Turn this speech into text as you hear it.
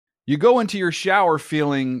You go into your shower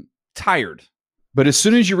feeling tired, but as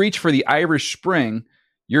soon as you reach for the Irish Spring,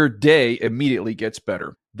 your day immediately gets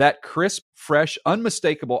better. That crisp, fresh,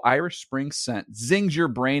 unmistakable Irish Spring scent zings your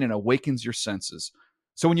brain and awakens your senses.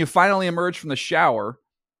 So when you finally emerge from the shower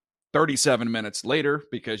 37 minutes later,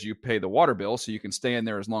 because you pay the water bill so you can stay in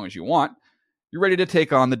there as long as you want, you're ready to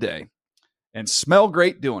take on the day and smell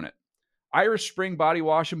great doing it. Irish Spring Body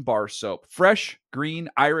Wash and Bar Soap. Fresh, green,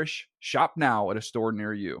 Irish. Shop now at a store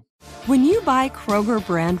near you. When you buy Kroger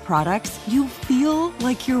brand products, you feel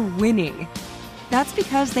like you're winning. That's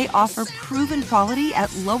because they offer proven quality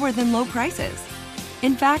at lower than low prices.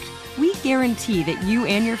 In fact, we guarantee that you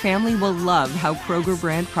and your family will love how Kroger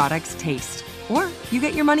brand products taste, or you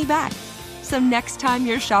get your money back. So next time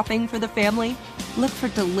you're shopping for the family, look for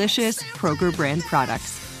delicious Kroger brand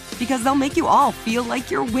products, because they'll make you all feel like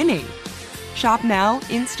you're winning. Shop now,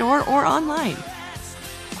 in-store, or online.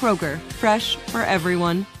 Kroger, fresh for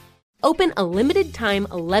everyone. Open a limited-time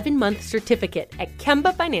 11-month certificate at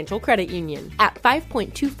Kemba Financial Credit Union. At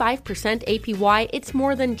 5.25% APY, it's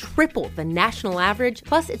more than triple the national average,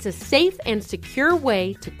 plus it's a safe and secure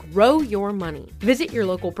way to grow your money. Visit your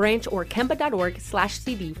local branch or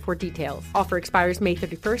kemba.org/cb for details. Offer expires May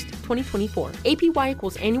 31st, 2024. APY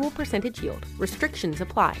equals annual percentage yield. Restrictions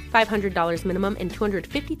apply. $500 minimum and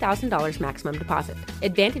 $250,000 maximum deposit.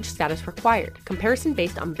 Advantage status required. Comparison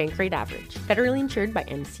based on bank rate average. Federally insured by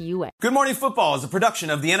NCUA. Good Morning Football is a production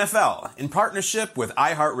of the NFL in partnership with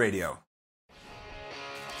iHeartRadio.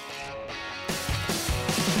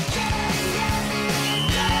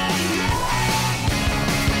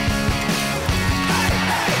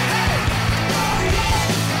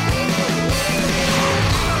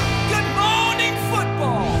 Good Morning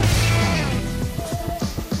Football.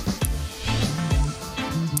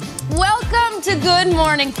 Welcome to Good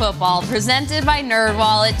Morning Football, presented by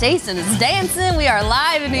NerdWallet. Jason is dancing. We are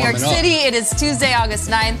live in New York City. It is Tuesday, August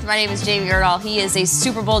 9th. My name is Jamie Erdahl. He is a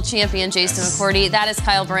Super Bowl champion, Jason McCourty. That is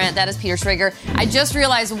Kyle Brandt. That is Peter Schrager. I just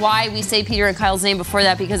realized why we say Peter and Kyle's name before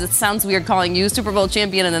that, because it sounds weird calling you Super Bowl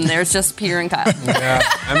champion, and then there's just Peter and Kyle. Yeah,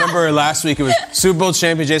 I remember last week it was Super Bowl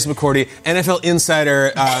champion Jason McCourty, NFL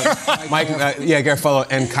insider Mike Garafolo,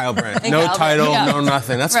 and Kyle Brandt. No title, no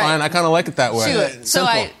nothing. That's fine. I kind of like it that way. So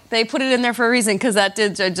they put it in there for a reason, because I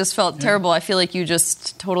just felt terrible. I feel like you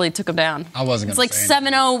just totally took them down. I wasn't going to say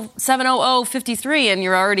It's like 7-0-53, and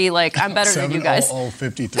you're already like, I'm better than you guys.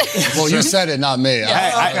 7-0-53. Well, you said it, not me.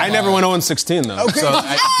 I never went 0-16, though. Okay. So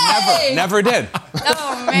I never did.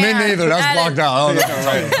 Oh, man. Me neither. That's blocked out. Oh,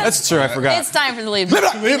 right. That's true. I forgot. It's time for the lead. Good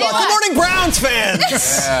morning, Browns fans.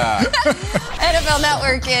 NFL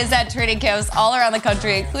Network is at training camps all around the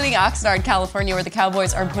country, including Oxnard, California, where the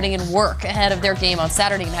Cowboys are putting in work ahead of their game on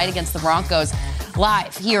Saturday night against the Broncos.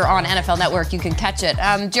 Live here on NFL Network, you can catch it.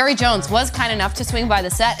 Jerry Jones was kind enough to swing by the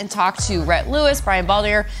set and talk to Rhett Lewis, Brian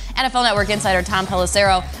Baldinger, NFL Network insider Tom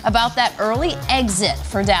Pelissero about that early exit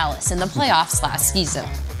for Dallas in the playoffs last season.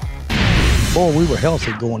 Boy, we were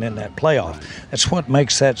healthy going in that playoff. That's what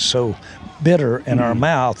makes that so bitter in our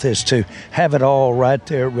mouth, is to have it all right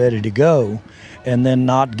there ready to go and then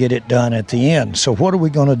not get it done at the end. So what are we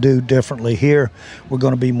going to do differently here? We're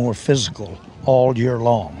going to be more physical all year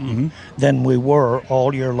long than we were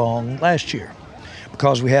all year long last year,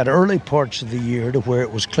 because we had early parts of the year to where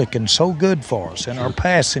it was clicking so good for us in our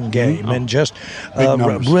passing game and just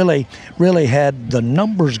really had the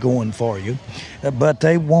numbers going for you, but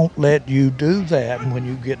they won't let you do that when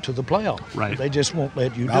you get to the playoff. Right. They just won't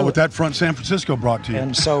let you do Not it. with that front San Francisco brought to you.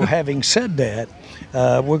 And so having said that,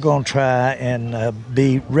 we're going to try and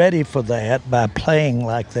be ready for that by playing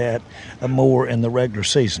like that more in the regular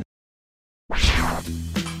season.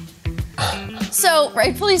 So,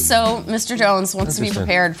 rightfully so, Mr. Jones wants to be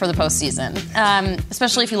prepared for the postseason,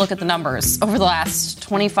 especially if you look at the numbers over the last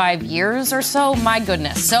 25 years or so. My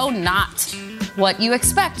goodness, so not what you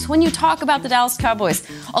expect when you talk about the Dallas Cowboys.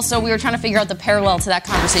 Also, we were trying to figure out the parallel to that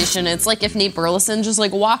conversation. It's like if Nate Burleson just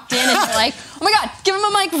like walked in and you're like, oh my God, give him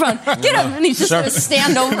a microphone, get him, and he's just going to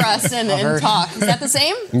stand over us and talk. Is that the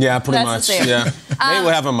same? Yeah, pretty That's much. the same. Yeah. Nate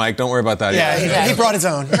will have a mic. Don't worry about that. Yeah, he brought his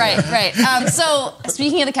own. Right. So,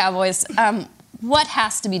 speaking of the Cowboys, what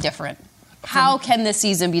has to be different? How can this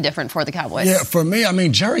season be different for the Cowboys? Yeah, for me, I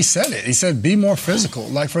mean, Jerry said it. He said, be more physical.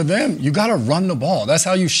 Like, for them, you got to run the ball. That's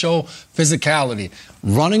how you show physicality.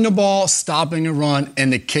 Running the ball, stopping the run,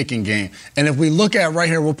 and the kicking game. And if we look at right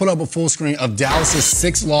here, we'll put up a full screen of Dallas's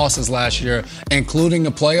 6 losses last year, including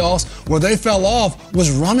the playoffs. Where they fell off was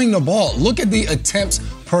running the ball. Look at the attempts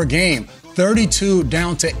per game. 32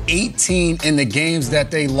 down to 18 in the games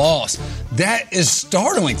that they lost. That is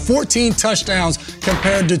startling. 14 touchdowns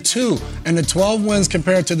compared to 2, and the 12 wins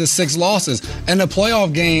compared to the 6 losses. And the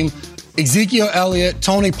playoff game, Ezekiel Elliott,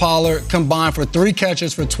 Tony Pollard combined for 3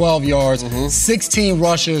 catches for 12 yards, 16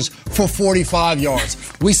 rushes for 45 yards.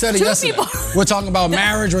 We said it yesterday. We're talking about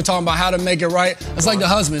marriage. We're talking about how to make it right. It's like the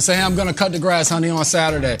husband saying, I'm going to cut the grass, honey, on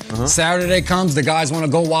Saturday. Saturday comes, the guys want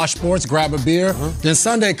to go watch sports, grab a beer. Then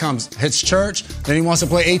Sunday comes, hits church. Then he wants to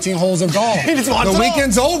play 18 holes of golf. The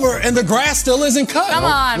weekend's over, and the grass still isn't cut. Come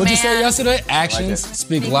on, What'd you say yesterday? Actions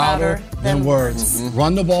speak louder than words.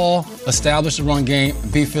 Run the ball, establish the run game,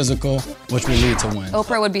 be physical, which will lead to win.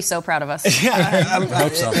 Oprah would be so proud of us. Yeah, I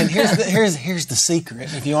hope so. And here's the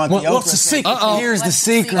secret. If you want the Oprah, what's the secret? Here's the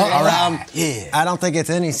secret. All right. I don't think it's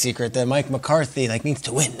any secret that Mike McCarthy needs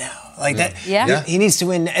to win now. That. Yeah. He needs to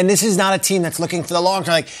win, and this is not a team that's looking for the long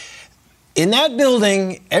term. In that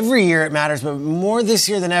building, every year it matters, but more this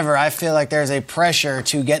year than ever, I feel like there's a pressure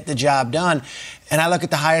to get the job done. And I look at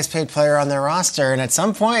the highest paid player on their roster, and at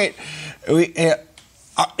some point,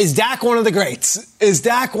 is Dak one of the greats? Is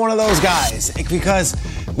Dak one of those guys? Because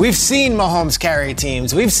we've seen Mahomes carry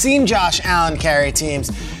teams. We've seen Josh Allen carry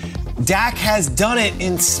teams. Dak has done it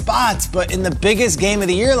in spots, but in the biggest game of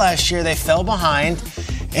the year last year, they fell behind,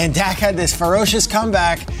 and Dak had this ferocious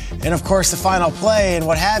comeback, and of course the final play and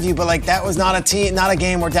what have you. But that was not a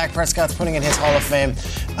game where Dak Prescott's putting in his Hall of Fame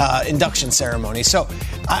induction ceremony. So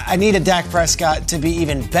I need a Dak Prescott to be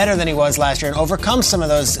even better than he was last year and overcome some of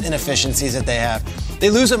those inefficiencies that they have. They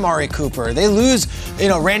lose Amari Cooper. They lose,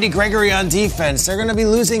 Randy Gregory on defense. They're going to be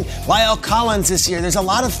losing La'el Collins this year. There's a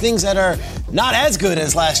lot of things that are not as good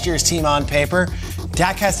as last year's team on paper.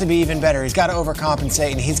 Dak has to be even better. He's got to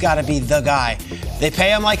overcompensate, and he's got to be the guy. They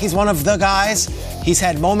pay him like he's one of the guys. He's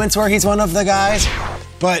had moments where he's one of the guys.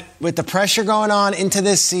 But with the pressure going on into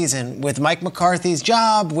this season, with Mike McCarthy's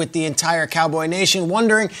job, with the entire Cowboy Nation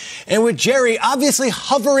wondering, and with Jerry obviously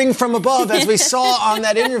hovering from above, as we saw on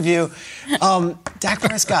that interview, Dak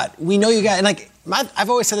Prescott, we know you got, and I've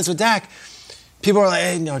always said this with Dak. People are like,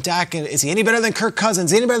 hey, Dak, is he any better than Kirk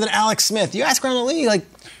Cousins? Is he any better than Alex Smith? You ask around the league,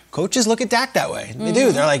 coaches look at Dak that way. They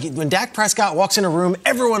do. They're like, when Dak Prescott walks in a room,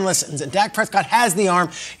 everyone listens, and Dak Prescott has the arm,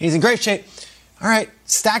 and he's in great shape. All right,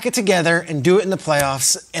 stack it together and do it in the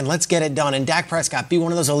playoffs, and let's get it done. And Dak Prescott, be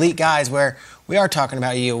one of those elite guys where we are talking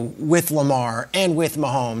about you with Lamar and with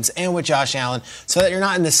Mahomes and with Josh Allen, so that you're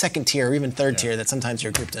not in the second tier or even third tier that sometimes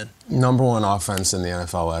you're grouped in. Number 1 offense in the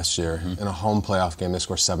NFL last year. In a home playoff game, they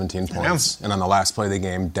scored 17 points. And on the last play of the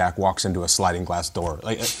game, Dak walks into a sliding glass door.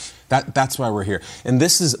 That's why we're here. And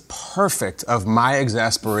this is perfect of my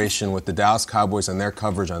exasperation with the Dallas Cowboys and their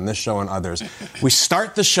coverage on this show and others. We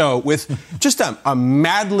start the show with just a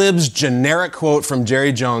Mad Libs generic quote from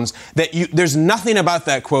Jerry Jones that there's nothing about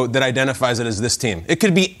that quote that identifies it as this team. It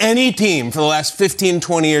could be any team for the last 15,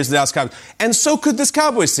 20 years, the Dallas Cowboys. And so could this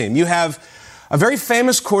Cowboys team. You have a very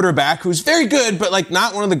famous quarterback who's very good, but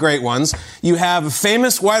not one of the great ones. You have a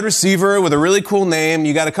famous wide receiver with a really cool name.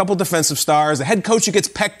 You got a couple defensive stars, a head coach who gets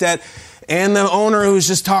pecked at, and the owner who's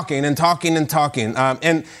just talking and talking and talking.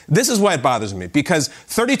 And this is why it bothers me, because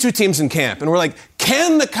 32 teams in camp, and we're like,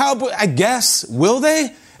 can the Cowboys, I guess, will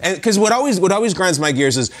they? And because what always grinds my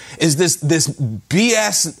gears is this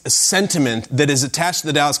BS sentiment that is attached to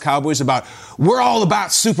the Dallas Cowboys about we're all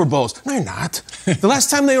about Super Bowls. No, you're not. The last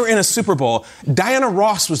time they were in a Super Bowl, Diana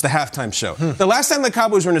Ross was the halftime show. The last time the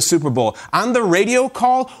Cowboys were in a Super Bowl, on the radio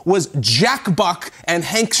call was Jack Buck and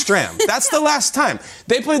Hank Stram. That's the last time.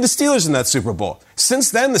 They played the Steelers in that Super Bowl. Since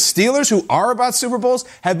then, the Steelers, who are about Super Bowls,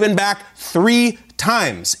 have been back 3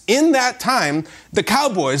 times. In that time, the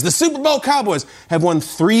Cowboys, the Super Bowl Cowboys, have won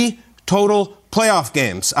 3 total playoff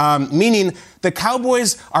games, meaning the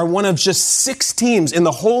Cowboys are one of just 6 teams in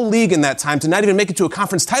the whole league in that time to not even make it to a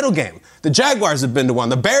conference title game. The Jaguars have been to one.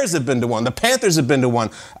 The Bears have been to one. The Panthers have been to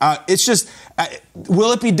one. It's just,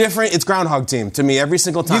 will it be different? It's Groundhog Team to me every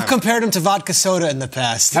single time. You've compared them to vodka soda in the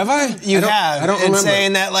past. Have I? You have. I don't remember.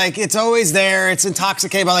 Saying that, it's always there. It's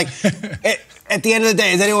intoxicating. But, at the end of the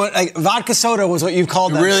day, is anyone, vodka soda was what you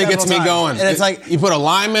called them. It really gets me going. And it's you put a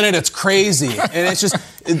lime in it, it's crazy. And it's just,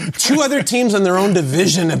 2 other teams in their own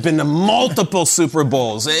division have been to multiple Super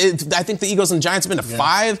Bowls. I think the Eagles and Giants have been to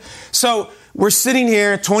 5. So we're sitting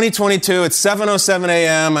here, 2022, it's 7:07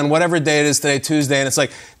 a.m. on whatever day it is today, Tuesday, and it's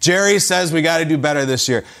like, Jerry says we got to do better this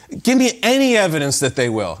year. Give me any evidence that they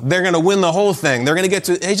will. They're going to win the whole thing. They're going to get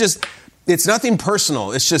to, It's nothing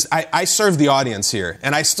personal. It's just I serve the audience here.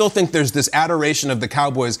 And I still think there's this adoration of the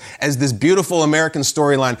Cowboys as this beautiful American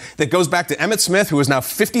storyline that goes back to Emmitt Smith, who is now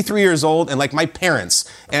 53 years old, and like my parents.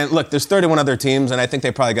 And look, there's 31 other teams, and I think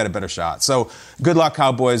they probably got a better shot. So good luck,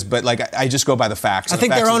 Cowboys. But like I just go by the facts. I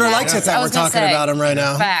think their owner likes it that we're talking about him right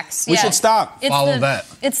now. Facts. We should stop. Follow that.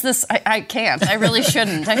 It's this. I can't. I really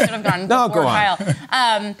shouldn't. I should have gone No, before go on.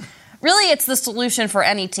 Kyle. Really, it's the solution for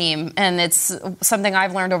any team, and it's something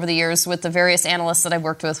I've learned over the years with the various analysts that I've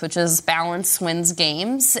worked with, which is balance wins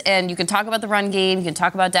games. And you can talk about the run game, you can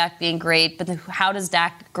talk about Dak being great, but how is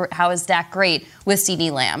Dak great with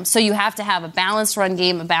CeeDee Lamb? So you have to have a balanced run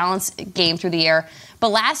game, a balanced game through the air. But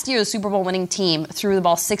last year, the Super Bowl winning team threw the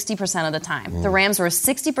ball 60% of the time. The Rams were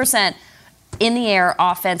 60% in the air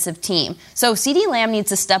offensive team. So CeeDee Lamb needs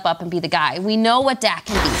to step up and be the guy. We know what Dak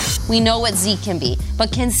can be. We know what Zeke can be.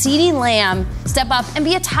 But can CeeDee Lamb step up and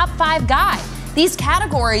be a top 5 guy? These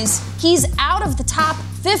categories, he's out of the top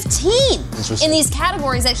 15 in these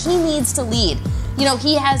categories that he needs to lead. You know,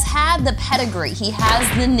 he has had the pedigree. He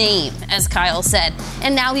has the name, as Kyle said.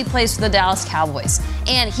 And now he plays for the Dallas Cowboys.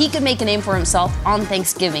 And he could make a name for himself on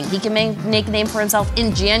Thanksgiving. He can make a name for himself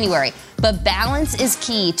in January. But balance is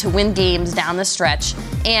key to win games down the stretch.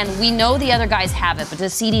 And we know the other guys have it, but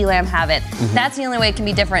does CeeDee Lamb have it? That's the only way it can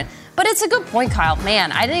be different. But it's a good point, Kyle.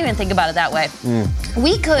 Man, I didn't even think about it that way.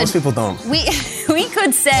 We could. Most people don't. We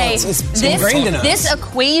could say this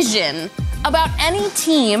equation about any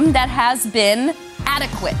team that has been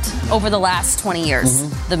adequate over the last 20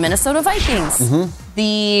 years. The Minnesota Vikings.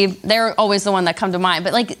 They're always the one that come to mind.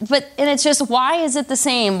 But it's just, why is it the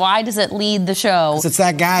same? Why does it lead the show? Because it's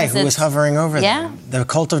that guy who was hovering over them. The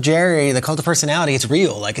cult of Jerry, the cult of personality, it's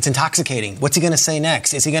real. Like, it's intoxicating. What's he going to say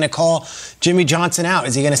next? Is he going to call Jimmy Johnson out?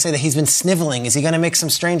 Is he going to say that he's been sniveling? Is he going to make some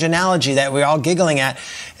strange analogy that we're all giggling at?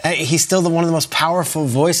 He's still one of the most powerful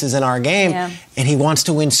voices in our game, and he wants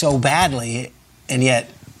to win so badly, and yet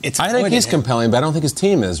I think he's compelling, but I don't think his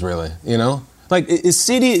team is really, you know? Like,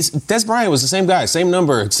 Des Bryant was the same guy, same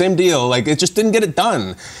number, same deal. Like, it just didn't get it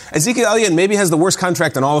done. Ezekiel Elliott maybe has the worst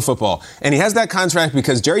contract in all of football. And he has that contract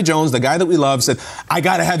because Jerry Jones, the guy that we love, said, I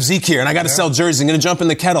got to have Zeke here, and I got to sell jerseys. I'm going to jump in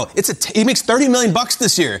the kettle. He makes $30 million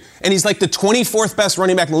this year, and he's like the 24th best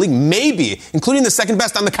running back in the league, maybe, including the second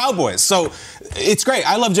best on the Cowboys. So it's great.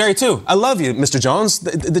 I love Jerry, too. I love you, Mr. Jones.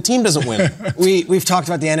 The team doesn't win. We've talked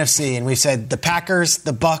about the NFC, and we've said the Packers,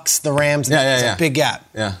 the Bucks, the Rams. It's a big gap.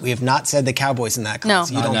 We have not said the Cowboys in that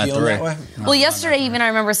class. No. You don't feel that way? Well, yesterday even I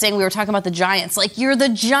remember saying we were talking about the Giants. Like, you're the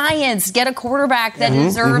Giants. Get a quarterback that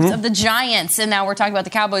deserves of the Giants. And now we're talking about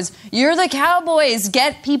the Cowboys. You're the Cowboys.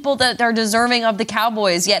 Get people that are deserving of the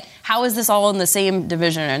Cowboys. Yet, how is this all in the same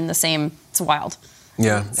division and the same? It's wild.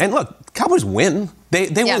 Yeah. And look, Cowboys win. They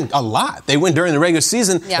win a lot. They win during the regular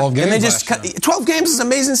season. 12 games and they just 12 games is an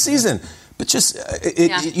amazing season. But just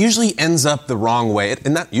it usually ends up the wrong way.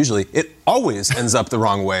 And not usually, it always ends up the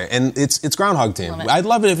wrong way. And it's Groundhog Team. I'd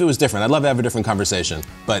love it if it was different. I'd love to have a different conversation.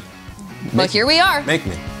 But here we are. Make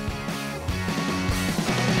me.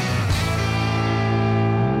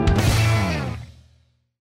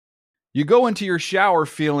 You go into your shower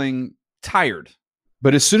feeling tired,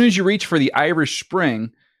 but as soon as you reach for the Irish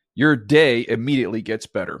Spring, your day immediately gets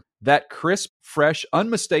better. That crisp, fresh,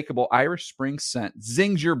 unmistakable Irish Spring scent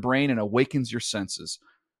zings your brain and awakens your senses.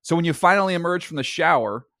 So when you finally emerge from the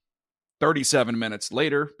shower, 37 minutes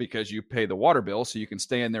later, because you pay the water bill so you can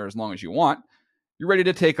stay in there as long as you want, you're ready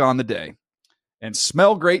to take on the day and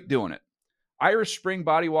smell great doing it. Irish Spring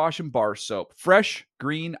Body Wash and Bar Soap. Fresh,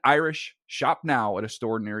 green, Irish. Shop now at a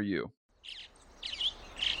store near you.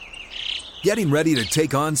 Getting ready to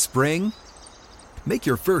take on spring? Make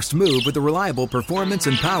your first move with the reliable performance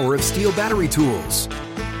and power of Steel battery tools.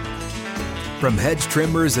 From hedge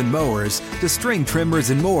trimmers and mowers to string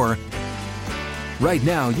trimmers and more, right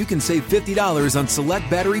now you can save $50 on select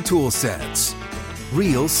battery tool sets.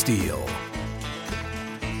 Real Steel.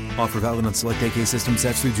 Offer valid on select AK system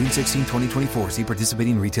sets through June 16, 2024. See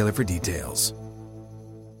participating retailer for details.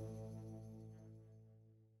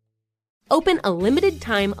 Open a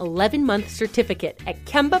limited-time 11-month certificate at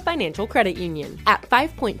Kemba Financial Credit Union. At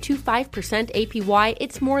 5.25% APY,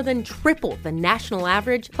 it's more than triple the national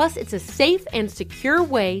average, plus it's a safe and secure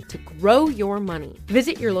way to grow your money.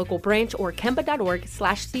 Visit your local branch or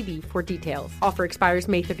kemba.org/cb for details. Offer expires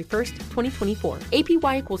May 31st, 2024.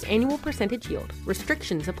 APY equals annual percentage yield.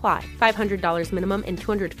 Restrictions apply. $500 minimum and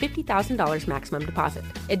 $250,000 maximum deposit.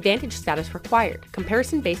 Advantage status required.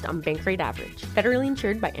 Comparison based on bank rate average. Federally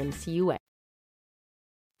insured by NCUA.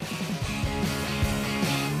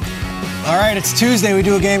 All right, it's Tuesday. We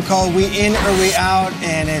do a game called We In or We Out,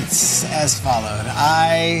 and it's as followed.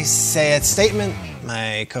 I say a statement,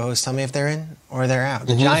 my co-hosts tell me if they're in or they're out.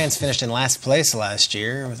 The Giants finished in last place last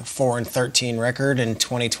year with a 4-13 record in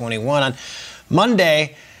 2021. On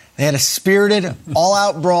Monday, they had a spirited,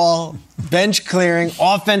 all-out brawl, bench-clearing,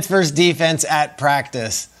 offense versus defense at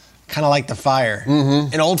practice. Kind of like the Fire.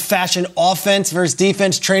 An old-fashioned offense versus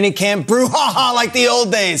defense training camp brouhaha like the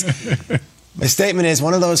old days. My statement is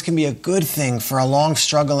one of those can be a good thing for a long,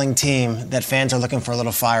 struggling team that fans are looking for a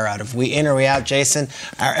little fire out of. We in or we out, Jason,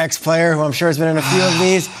 our ex-player, who I'm sure has been in a few of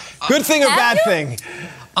these. Good thing or bad thing?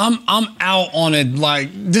 I'm out on it. Like,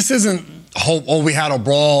 this isn't hope, we had a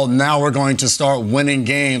brawl, now we're going to start winning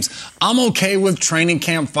games. I'm okay with training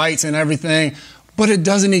camp fights and everything, but it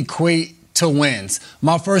doesn't equate to wins.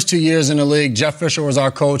 My first 2 years in the league, Jeff Fisher was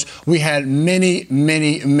our coach. We had many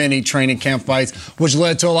training camp fights, which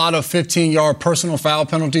led to a lot of 15-yard personal foul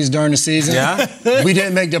penalties during the season. Yeah. We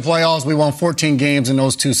didn't make the playoffs. We won 14 games in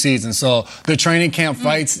those 2 seasons. So the training camp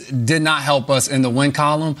fights did not help us in the win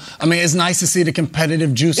column. I mean, it's nice to see the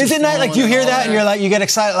competitive juices. Is it nice? Like, you hear that and you're like, you get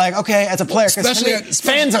excited, like, okay, as a player, because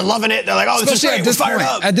fans are loving it. They're like, oh, this is great, we're fired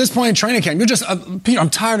up. At this point in training camp, you're just, Peter, I'm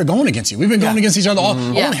tired of going against you. We've been going against each other all.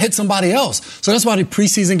 I want to hit somebody else. So that's why the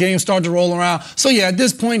preseason games start to roll around. So, yeah, at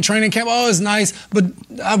this point in training camp, it's nice, but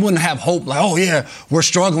I wouldn't have hope like, oh, yeah, we're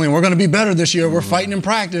struggling. We're going to be better this year. We're fighting in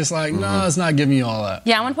practice. Like, no, it's not giving you all that.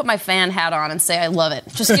 Yeah, I want to put my fan hat on and say I love it.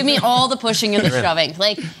 Just give me all the pushing and the shoving.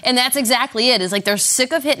 Like, and that's exactly it. Is like they're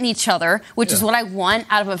sick of hitting each other, which is what I want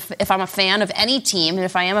out of if I'm a fan of any team, and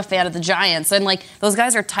if I am a fan of the Giants. And, like, those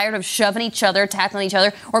guys are tired of shoving each other, tackling each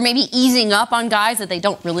other, or maybe easing up on guys that they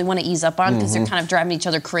don't really want to ease up on because they're kind of driving each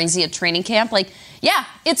other crazy at training camp. Like, yeah,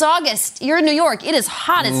 it's August. You're in New York. It is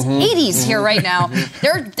hot as 80s here right now.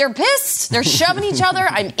 They're pissed. They're shoving each other.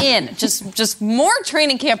 I'm in. Just more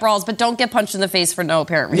training camp brawls, but don't get punched in the face for no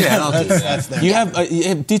apparent reason. Yeah, that's you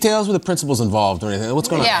have details with the principals involved or anything? What's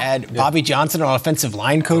going on? And Bobby Johnson, our offensive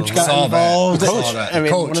line coach, got involved.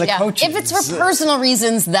 One of the coaches. If it's for personal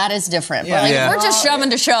reasons, that is different. But like, if we're just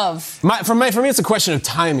shoving to shove. For me, it's a question of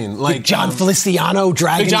timing. Like John Feliciano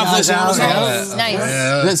dragging guys out.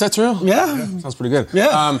 Nice. Is that true? Yeah. Sounds pretty good.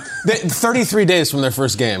 Yeah. 33 days from their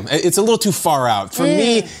first game. It's a little too far out. For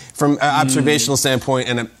me, from an observational standpoint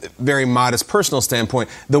and a very modest personal standpoint,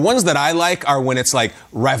 the ones that I like are when it's like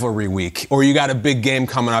rivalry week or you got a big game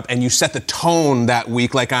coming up and you set the tone that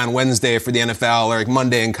week, like on Wednesday for the NFL or like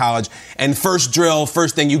Monday in college, and first drill,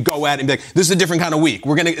 first thing you go at and be like, this is a different kind of week.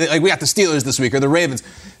 We're going to, like, we got the Steelers this week or the Ravens.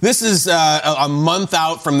 This is a month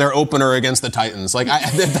out from their opener against the Titans. Like,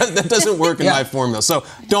 that doesn't work in my formula. So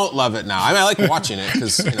don't love it now. I mean, I like watching it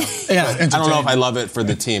because, I don't know if I love it for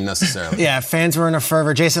the team necessarily. Yeah, fans were in a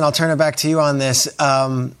fervor. Jason, I'll turn it back to you on this.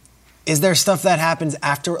 Is there stuff that happens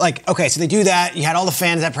after? Like, okay, so they do that. You had all the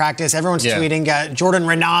fans at practice. Everyone's tweeting. Got Jordan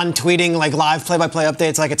Renan tweeting, like, live play-by-play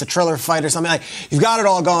updates like it's a Triller fight or something. Like, you've got it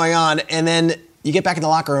all going on. And then you get back in the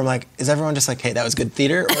locker room, like, is everyone just like, hey, that was good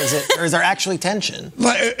theater? Or is there actually tension?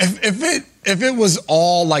 Like, if it was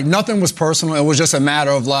all, like, nothing was personal, it was just a matter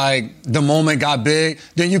of, like, the moment got big,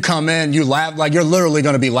 then you come in, you laugh, like, you're literally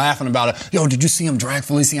going to be laughing about it. Yo, did you see him drag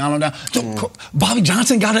Feliciano down? Bobby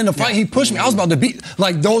Johnson got in the fight. He pushed me. I was about to beat.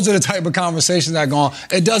 Like, those are the type of conversations that go on.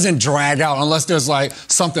 It doesn't drag out unless there's, like,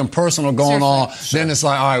 something personal going on. Then it's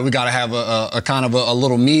like, all right, we got to have a kind of a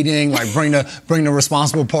little meeting, like, bring the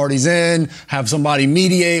responsible parties in, have somebody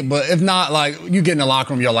mediate. But if not, like, you get in the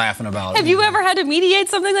locker room, you're laughing about it. Have you ever had to mediate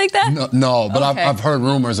something like that? No, but I've heard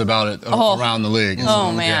rumors about it around the league.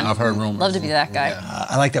 Oh, man. I've heard rumors. Love to be that guy.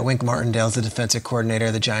 I like that Wink Martindale's the defensive coordinator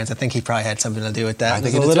of the Giants. I think he probably had something to do with that. I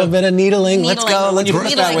think a little bit of needling. Let's go. Let's put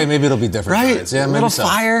it that way. Maybe it'll be different. Right? Yeah, a little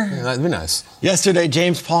fire. Yeah, that'd be nice. Yesterday,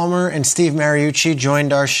 James Palmer and Steve Mariucci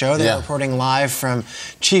joined our show. They were reporting live from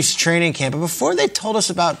Chiefs training camp. But before they told us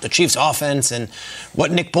about the Chiefs offense and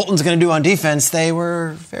what Nick Bolton's going to do on defense, they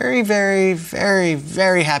were very, very, very,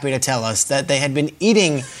 very happy to tell us that they had been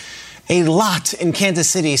eating a lot in Kansas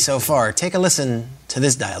City so far. Take a listen to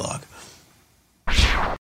this dialogue.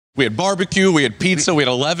 We had barbecue, we had pizza, we had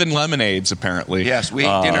 11 lemonades, apparently. Yes, we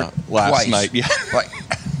ate dinner last twice. night. Yeah.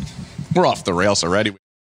 We're off the rails already.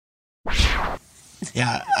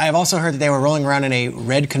 Yeah, I've also heard that they were rolling around in a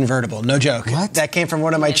red convertible. No joke. What? That came from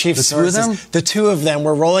one of my Chiefs sources. Two of them? The two of them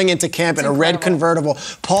were rolling into camp in a red convertible.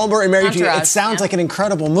 Palmer and Mariucci, it sounds like an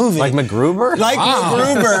incredible movie. Like MacGruber? Like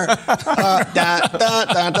MacGruber. What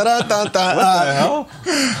the hell?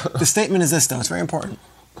 The statement is this, though. It's very important.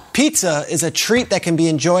 Pizza is a treat that can be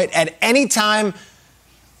enjoyed at any time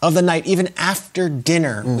of the night, even after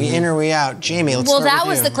dinner. We in or we out. Jamie, let's start that with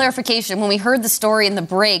was you. the clarification. When we heard the story in the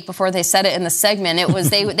break before they said it in the segment, it was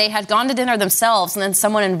they had gone to dinner themselves, and then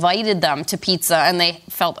someone invited them to pizza, and they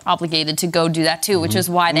felt obligated to go do that too, which is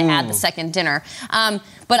why they had the second dinner.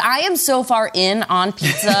 But I am so far in on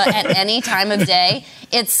pizza at any time of day.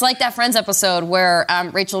 It's like that Friends episode where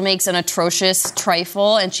Rachel makes an atrocious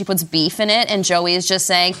trifle and she puts beef in it, and Joey is just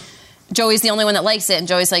saying, Joey's the only one that likes it, and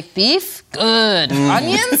Joey's like, beef? Good.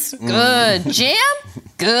 Onions? Good. Jam?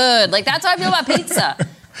 Good. Like, that's how I feel about pizza.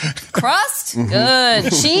 Crust?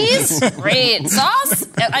 Good. Cheese? Great. Sauce?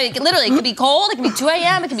 Literally, it could be cold, it could be 2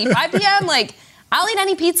 a.m., it could be 5 p.m. Like, I'll eat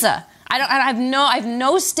any pizza. I have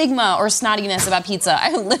no stigma or snottiness about pizza.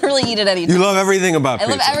 I literally eat it any time. You love everything about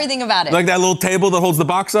pizza. I love everything about it. Like that little table that holds the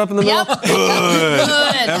box up in the middle?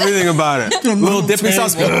 Good. Everything about it. Little dipping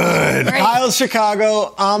sauce? Good. Kyle's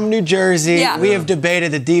Chicago, I'm New Jersey. Yeah. We have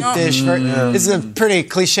debated the deep dish. This is a pretty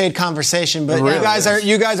cliched conversation, but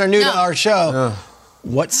you guys are new to our show. Yeah.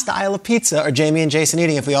 What style of pizza are Jamie and Jason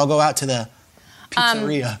eating if we all go out to the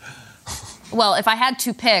pizzeria? Well, if I had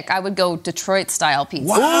to pick, I would go Detroit-style pizza.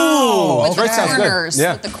 Wow! With the corners.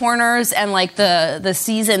 Yeah. With the corners and, like, the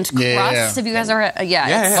seasoned crust. Yeah. Have you guys ever...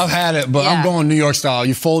 I've had it, but I'm going New York style.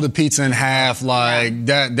 You fold the pizza in half. Like,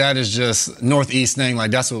 that is just Northeast thing.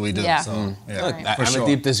 Like, that's what we do. Yeah. So, yeah. Look, I'm sure. a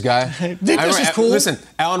deep dish guy. Deep dish is cool. Listen,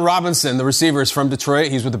 Allen Robinson, the receiver, is from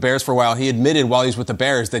Detroit. He's with the Bears for a while. He admitted while he's with the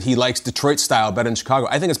Bears that he likes Detroit style better than Chicago.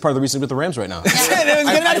 I think it's part of the reason he's with the Rams right now.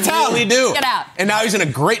 Get out of town. I really do. Get out. And now he's in a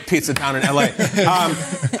great pizza town in L.A. So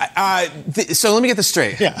let me get this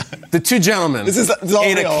straight. Yeah. The two gentlemen This is all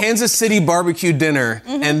ate real. a Kansas City barbecue dinner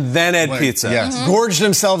and then had pizza. Yes. Gorged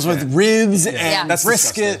themselves with ribs and That's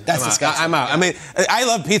brisket. disgusting. That's I'm disgusting. I'm out. I mean, I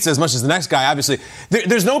love pizza as much as the next guy, obviously.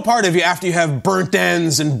 There's no part of you after you have burnt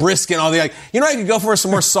ends and brisket and all the like, I could go for some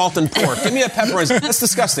more salt and pork. Give me a pepperoni. That's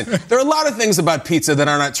disgusting. There are a lot of things about pizza that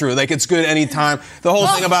are not true. Like, it's good anytime. The whole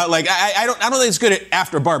thing about, like, I don't think it's good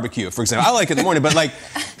after barbecue, for example. I like it in the morning, but, like,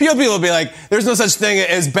 people will be like, there's no such thing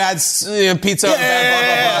as bad pizza. Bad blah,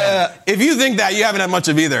 blah, blah. If you think that, you haven't had much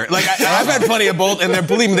of either. Like, I've had plenty of both, and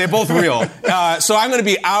believe me, they're both real. So I'm going to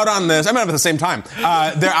be out on this. I'm out at the same time.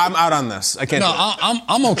 I'm out on this. I can't. No,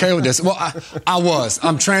 I'm okay with this. Well,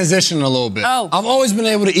 I'm transitioning a little bit. Oh. I've always been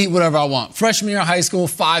able to eat whatever I want. Freshman year of high school,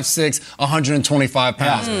 5'6", 125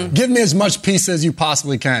 pounds. Give me as much pizza as you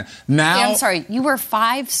possibly can. Now, Yeah, I'm sorry. You were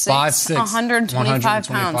 5'6", 125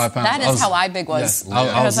 pounds. That is how I big was. Yes.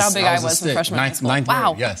 That's how big I was in stick. freshman high school. Ninth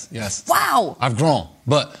Wow. grade. Yes. Wow. I've grown.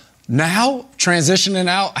 But now, transitioning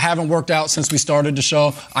out, haven't worked out since we started the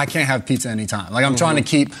show. I can't have pizza anytime. Like, I'm trying to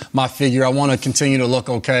keep my figure. I want to continue to look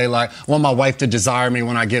okay. Like, I want my wife to desire me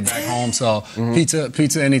when I get back home. So,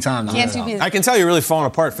 pizza anytime. Can't do pizza. I can tell you're really falling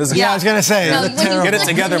apart physically. Yeah, I was going to say. No, you look when you terrible. Get it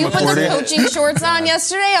together, when you put McCourty. the coaching shorts on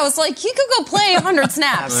yesterday, I was like, you could go play 100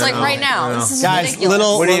 snaps, like right now. This is Guys,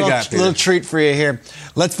 ridiculous. What do you got, Peter? little treat for you here.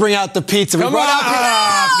 Let's bring out the pizza. We Come brought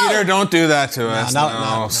out on, Peter, don't do that to us.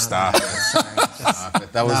 no. Stop it. Stop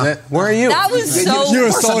it. That was it. Where are you? That was so You were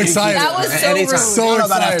rude. so excited. That was so Anytime. rude. So I don't know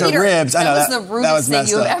about excited. after Peter, ribs. I know that was the rudest thing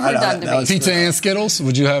messed you have up. ever I know, done to that me. was Pizza and Skittles?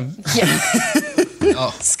 Would you have?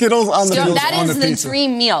 Skittles on the So pizza. that on is the the pizza.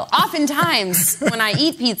 dream meal. Oftentimes, when I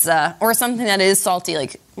eat pizza or something that is salty,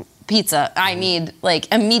 like pizza, I need,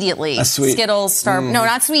 like, immediately A sweet. Skittles, no,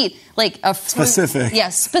 not sweet, like a fruit. Specific.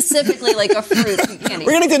 Yes, specifically like a fruit candy.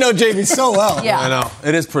 We're getting to know Jamie so well. Yeah. I know.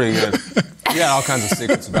 It is pretty good. You got all kinds of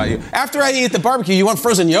secrets about you. After I eat the barbecue, you want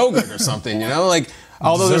frozen yogurt or something, Like,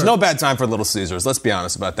 although there's no bad time for Little Caesars. Let's be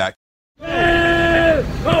honest about that.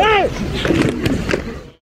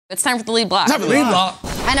 It's time for the lead block.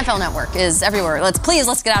 NFL Network is everywhere. Let's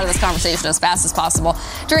get out of this conversation as fast as possible.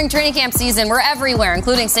 During training camp season, we're everywhere,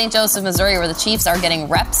 including St. Joseph, Missouri, where the Chiefs are getting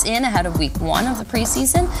reps in ahead of week 1 of the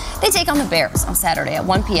preseason. They take on the Bears on Saturday at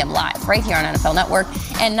 1 p.m. live right here on NFL Network.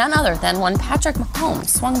 And none other than one Patrick Mahomes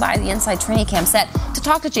swung by the inside training camp set to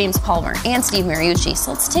talk to James Palmer and Steve Mariucci.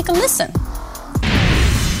 So let's take a listen.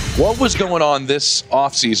 What was going on this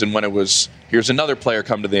offseason when it was, here's another player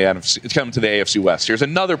come to the AFC West. Here's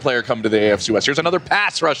another player come to the AFC West. Here's another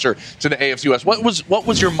pass rusher to the AFC West. What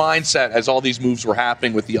was your mindset as all these moves were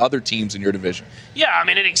happening with the other teams in your division? Yeah, I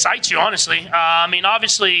mean, it excites you, honestly.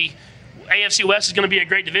 Obviously, AFC West is going to be a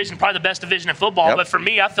great division, probably the best division in football. Yep. But for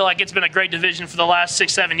me, I feel like it's been a great division for the last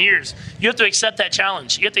 6-7 years. You have to accept that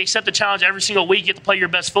challenge. You have to accept the challenge every single week. You have to play your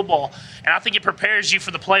best football. And I think it prepares you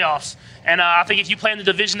for the playoffs. And I think if you play in the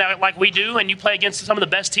division like we do and you play against some of the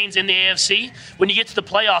best teams in the AFC, when you get to the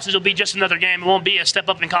playoffs, it'll be just another game. It won't be a step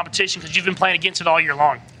up in competition because you've been playing against it all year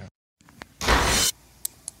long.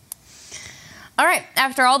 All right,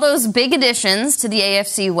 after all those big additions to the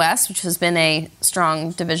AFC West, which has been a strong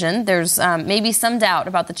division, there's maybe some doubt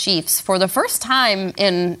about the Chiefs for the first time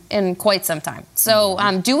in quite some time. So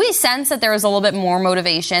do we sense that there is a little bit more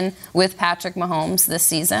motivation with Patrick Mahomes this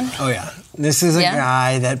season? Oh, yeah. This is a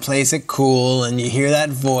guy that plays it cool, and you hear that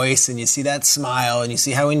voice, and you see that smile, and you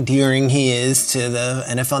see how endearing he is to the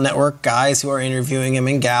NFL Network guys who are interviewing him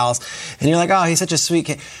and gals. And you're like, oh, he's such a sweet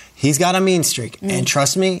kid. He's got a mean streak. And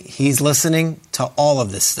trust me, he's listening to all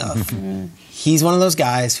of this stuff. He's one of those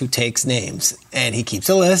guys who takes names and he keeps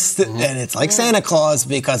a list, and it's like Santa Claus,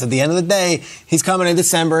 because at the end of the day, he's coming in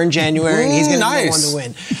December and January, and he's going to be the one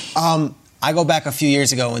to win. I go back a few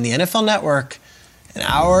years ago when the NFL Network and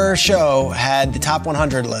our show had the top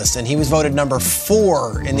 100 list, and he was voted number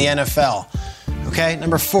 4 in the NFL. Okay,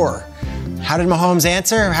 number 4. How did Mahomes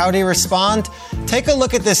answer? How did he respond? Take a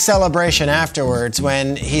look at this celebration afterwards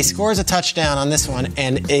when he scores a touchdown on this one,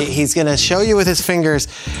 and he's going to show you with his fingers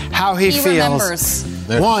how he feels. Remembers.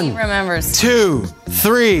 1, he remembers. 2,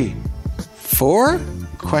 3, 4?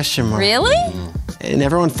 Question mark. Really? And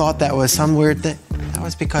everyone thought that was some weird thing. That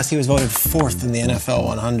was because he was voted 4th in the NFL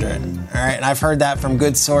 100. All right, and I've heard that from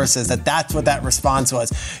good sources, that's what that response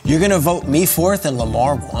was. You're going to vote me 4th and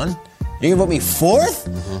Lamar 1? You're going to vote me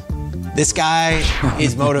 4th? This guy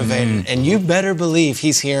is motivated, and you better believe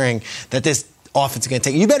he's hearing that this offense is going to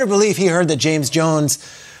take. You better believe he heard that James Jones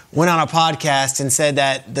went on a podcast and said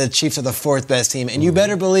that the Chiefs are the 4th best team, and you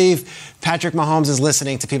better believe Patrick Mahomes is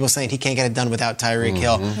listening to people saying he can't get it done without Tyreek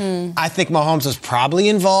Hill. I think Mahomes was probably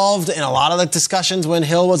involved in a lot of the discussions when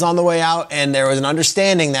Hill was on the way out, and there was an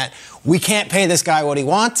understanding that we can't pay this guy what he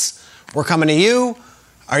wants. We're coming to you.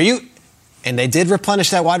 Are you? And they did replenish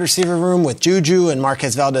that wide receiver room with Juju and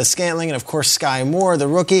Marquez Valdes-Scantling and, of course, Sky Moore, the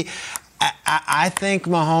rookie. I think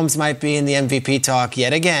Mahomes might be in the MVP talk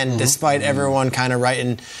yet again, despite everyone kind of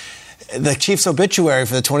writing the Chiefs' obituary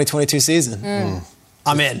for the 2022 season.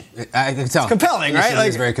 I'm in. I can tell. It's compelling, right?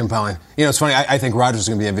 It's very compelling. You know, it's funny. I think Rodgers is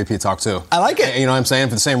going to be MVP talk, too. I like it. You know what I'm saying?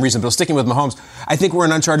 For the same reason. But sticking with Mahomes, I think we're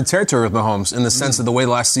in uncharted territory with Mahomes in the sense of the way the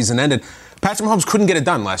last season ended. Patrick Mahomes couldn't get it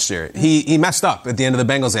done last year. He messed up at the end of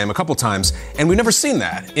the Bengals game a couple times, and we've never seen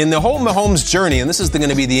that. In the whole Mahomes journey, and this is going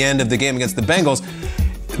to be the end of the game against the Bengals,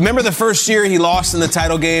 remember the first year he lost in the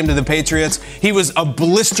title game to the Patriots? He was a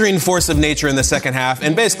blistering force of nature in the second half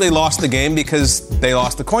and basically lost the game because they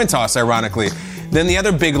lost the coin toss, ironically. Then the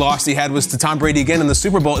other big loss he had was to Tom Brady again in the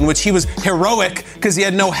Super Bowl, in which he was heroic because he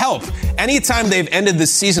had no help. Anytime they've ended the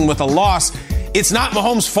season with a loss, it's not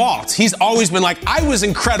Mahomes' fault. He's always been like, I was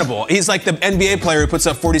incredible. He's like the NBA player who puts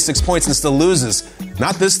up 46 points and still loses.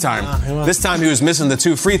 Not this time. This time he was missing the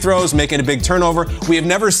 2 free throws, making a big turnover. We have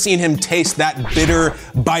never seen him taste that bitter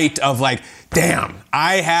bite of like, damn,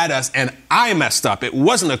 I had us and I messed up. It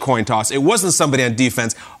wasn't a coin toss. It wasn't somebody on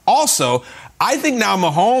defense. Also, I think now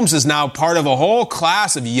Mahomes is now part of a whole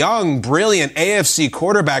class of young, brilliant AFC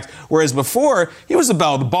quarterbacks, whereas before, he was the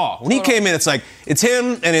belle of the ball. When he came in, it's like, it's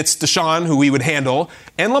him and it's Deshaun, who we would handle,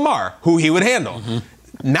 and Lamar, who he would handle.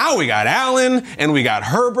 Now we got Allen, and we got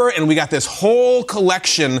Herbert, and we got this whole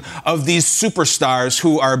collection of these superstars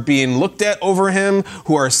who are being looked at over him,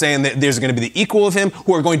 who are saying that there's going to be the equal of him,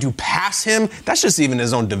 who are going to pass him. That's just even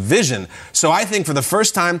his own division. So I think for the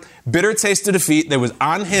first time, bitter taste of defeat that was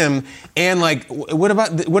on him. And like, what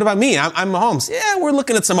about me? I'm Mahomes. Yeah, we're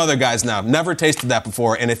looking at some other guys now. Never tasted that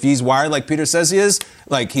before. And if he's wired like Peter says he is,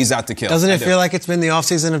 like he's out to kill. Doesn't it feel like it's been the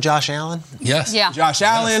offseason of Josh Allen? Yes. Yeah. Josh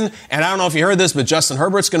Allen, and I don't know if you heard this, but Justin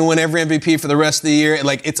Herbert's going to win every MVP for the rest of the year.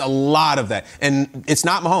 Like, it's a lot of that. And it's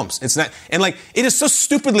not Mahomes. It's not. And like, it is so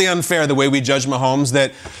stupidly unfair the way we judge Mahomes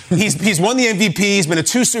that he's won the MVP. He's been to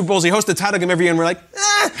 2 Super Bowls. He hosted the title game every year. And we're like,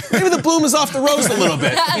 maybe the bloom is off the rose a little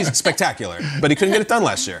bit. He's spectacular. But he couldn't get it done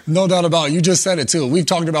last year. No doubt about it. You just said it, too. We've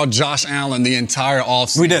talked about Josh Allen the entire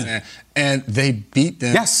offseason. We did. And they beat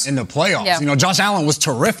them in the playoffs. Yeah. You know, Josh Allen was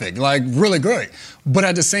terrific, like really great. But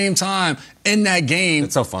at the same time, in that game,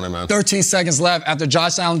 it's so funny, man. 13 seconds left after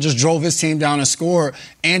Josh Allen just drove his team down and scored,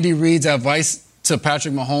 Andy Reid's advice to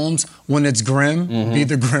Patrick Mahomes, when it's grim, be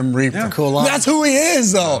the Grim Reaper. Yeah, cool line. That's who he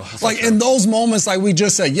is, though. Like, in those moments, like we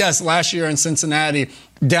just said, yes, last year in Cincinnati,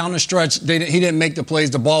 down the stretch, he didn't make the plays.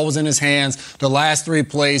 The ball was in his hands. The last 3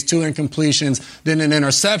 plays, 2 incompletions, then an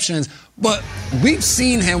interceptions. But we've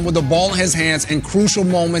seen him with the ball in his hands in crucial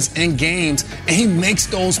moments in games, and he makes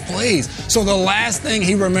those plays. So the last thing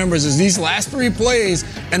he remembers is these last 3 plays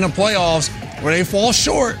in the playoffs where they fall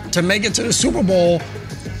short to make it to the Super Bowl.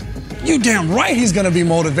 You damn right he's going to be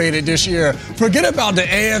motivated this year. Forget about the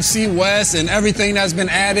AFC West and everything that's been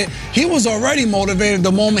added. He was already motivated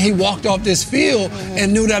the moment he walked off this field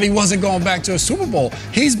and knew that he wasn't going back to a Super Bowl.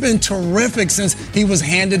 He's been terrific since he was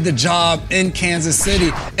handed the job in Kansas City,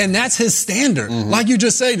 and that's his standard. Like you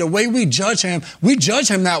just say, the way we judge him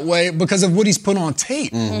that way because of what he's put on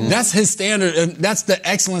tape. That's his standard, and that's the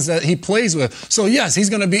excellence that he plays with. So, yes, he's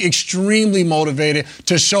going to be extremely motivated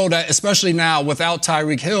to show that, especially now without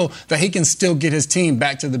Tyreek Hill, that he can still get his team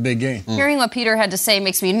back to the big game. Hearing what Peter had to say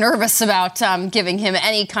makes me nervous about giving him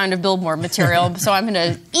any kind of billboard material, so I'm going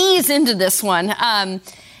to ease into this one.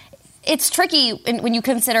 It's tricky when you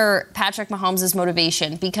consider Patrick Mahomes'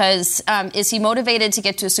 motivation because is he motivated to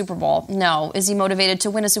get to a Super Bowl? No. Is he motivated to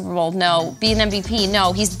win a Super Bowl? No. Be an MVP?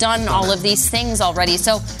 No. He's done all of these things already.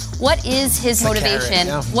 So what is his motivation?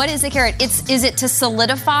 What is the carrot? Is it to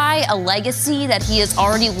solidify a legacy that he is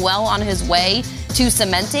already well on his way to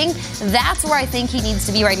cementing? That's where I think he needs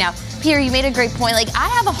to be right now. Peter, you made a great point. Like, I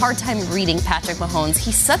have a hard time reading Patrick Mahomes.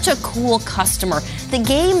 He's such a cool customer. The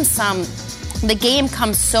game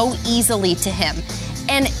comes so easily to him.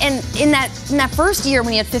 And in that first year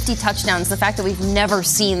when he had 50 touchdowns, the fact that we've never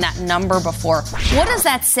seen that number before, what does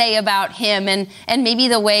that say about him and maybe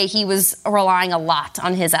the way he was relying a lot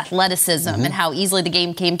on his athleticism and how easily the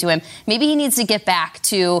game came to him? Maybe he needs to get back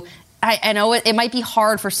to, I know it might be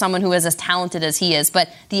hard for someone who is as talented as he is, but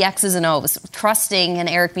the X's and O's, trusting in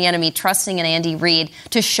Eric Bieniemy, trusting in Andy Reid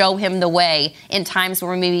to show him the way in times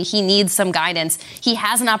where maybe he needs some guidance. He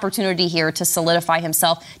has an opportunity here to solidify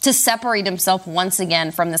himself, to separate himself once again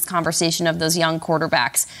from this conversation of those young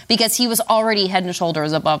quarterbacks, because he was already head and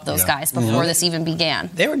shoulders above those guys before this even began.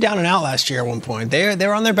 They were down and out last year at one point. They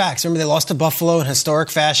were on their backs. Remember, they lost to Buffalo in historic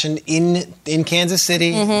fashion in Kansas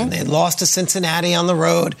City, and they lost to Cincinnati on the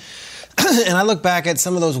road. And I look back at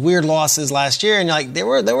some of those weird losses last year, and like there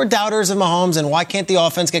were doubters of Mahomes, and why can't the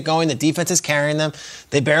offense get going? The defense is carrying them.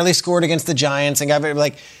 They barely scored against the Giants, and got then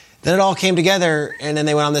it all came together, and then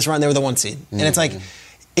they went on this run. They were the 1 seed, and it's like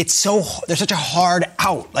they're such a hard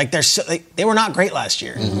out. Like they were not great last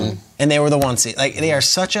year, and they were the 1 seed. Like they are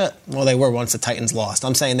they were once the Titans lost.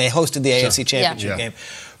 I'm saying they hosted the AFC Championship game.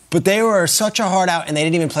 But they were such a hard out, and they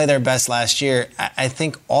didn't even play their best last year. I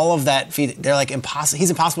think all of that they're like impossible. He's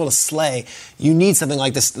impossible to slay. You need something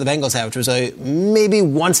like this the Bengals had, which was a maybe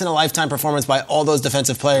once-in-a-lifetime performance by all those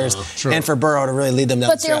defensive players, and for Burrow to really lead them down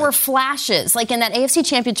the stretch. But there were flashes, like in that AFC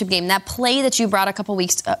Championship game, that play that you brought up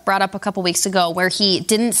a couple weeks ago, where he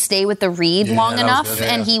didn't stay with the read long enough,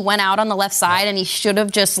 and he went out on the left side, and he should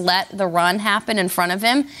have just let the run happen in front of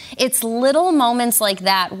him. It's little moments like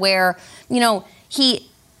that where,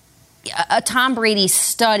 Tom Brady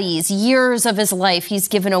studies years of his life he's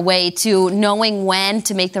given away to knowing when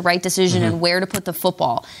to make the right decision and where to put the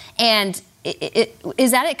football. And is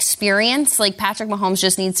that experience, like Patrick Mahomes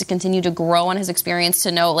just needs to continue to grow on his experience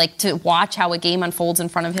to know, like to watch how a game unfolds in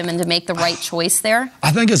front of him and to make the right choice there?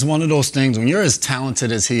 I think it's one of those things, when you're as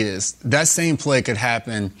talented as he is, that same play could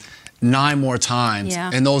happen 9 more times.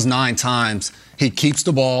 And those 9 times, he keeps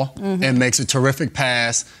the ball and makes a terrific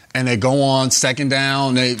pass, and they go on second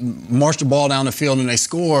down, they march the ball down the field, and they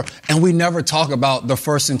score. And we never talk about the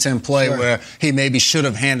 1st and 10 play where he maybe should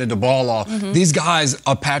have handed the ball off. These guys,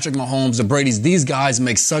 Patrick Mahomes, the Bradys, these guys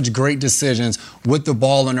make such great decisions with the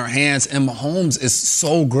ball in their hands, and Mahomes is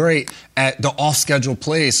so great at the off-schedule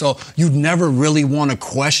plays. So you'd never really want to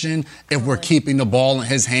question if we're keeping the ball in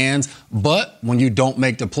his hands. But when you don't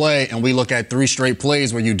make the play, and we look at 3 straight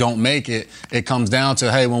plays where you don't make it, it comes down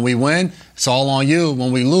to, hey, when we win, it's all on you.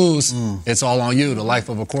 When we lose, it's all on you. The life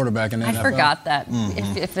of a quarterback in the NFL. I forgot that.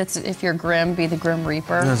 If you're grim, be the Grim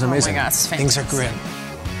Reaper. That's amazing. Oh my gosh, things are grim.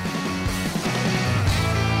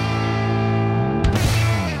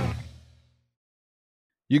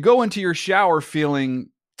 You go into your shower feeling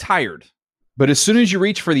tired, but as soon as you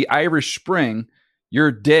reach for the Irish Spring, your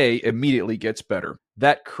day immediately gets better.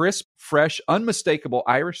 That crisp, fresh, unmistakable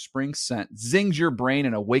Irish Spring scent zings your brain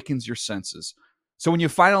and awakens your senses. So when you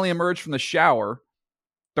finally emerge from the shower,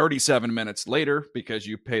 37 minutes later, because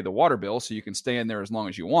you pay the water bill so you can stay in there as long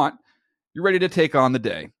as you want, you're ready to take on the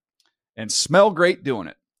day. And smell great doing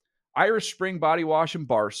it. Irish Spring Body Wash and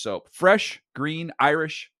Bar Soap. Fresh, green,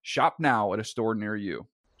 Irish. Shop now at a store near you.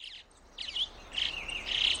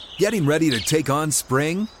 Getting ready to take on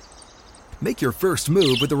spring? Make your first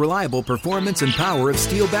move with the reliable performance and power of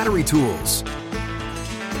Steel battery tools.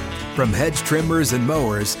 From hedge trimmers and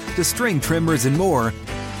mowers to string trimmers and more,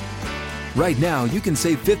 right now you can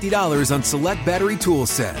save $50 on select battery tool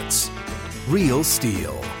sets. Real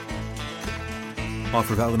Steel.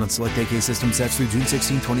 Offer valid on select AK system sets through June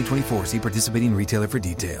 16, 2024. See participating retailer for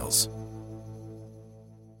details.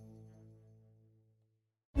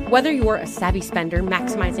 Whether you're a savvy spender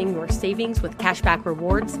maximizing your savings with cashback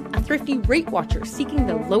rewards, a thrifty rate watcher seeking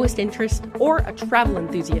the lowest interest, or a travel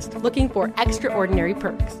enthusiast looking for extraordinary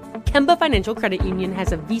perks, Kemba Financial Credit Union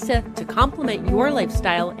has a visa to complement your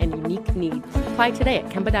lifestyle and unique needs. Apply today at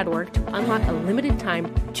Kemba.org to unlock a limited-time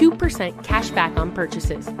 2% cash back on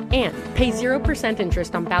purchases and pay 0%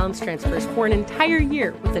 interest on balance transfers for an entire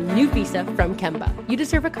year with a new visa from Kemba. You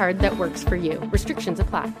deserve a card that works for you. Restrictions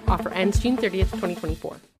apply. Offer ends June 30th,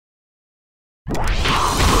 2024.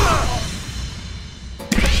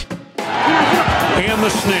 And the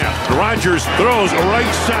snap. Rodgers throws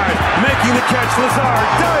right side. Making the catch. Lazard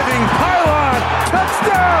diving. Pylon.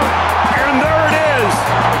 Touchdown. And there it is.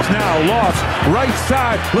 Now lost. Right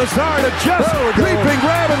side. Lazard adjusts. Leaping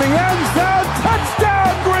grab in the end zone.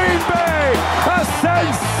 Touchdown Green Bay. A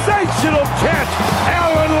sensational catch.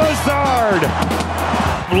 Allen Lazard.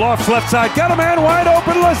 Lofts left side. Got a man wide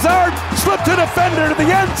open. Lazard. Slipped to defender to the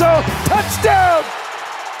end zone. Touchdown.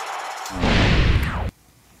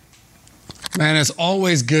 Man, it's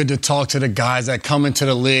always good to talk to the guys that come into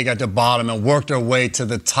the league at the bottom and work their way to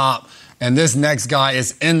the top. And this next guy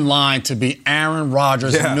is in line to be Aaron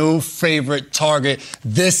Rodgers' new favorite target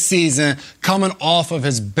this season, coming off of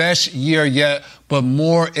his best year yet, but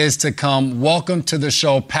more is to come. Welcome to the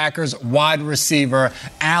show, Packers wide receiver,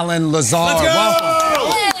 Allen Lazard. Let's go!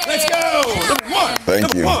 Welcome. Let's go!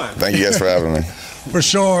 Thank you. Thank you guys for having me. For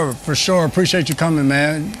sure. Appreciate you coming,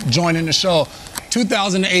 man. Joining the show.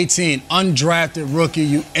 2018, undrafted rookie.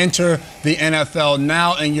 You enter the NFL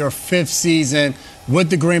now in your 5th season with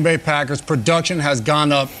the Green Bay Packers. Production has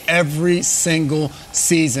gone up every single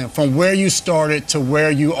season. From where you started to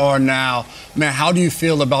where you are now, man, how do you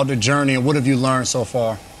feel about the journey and what have you learned so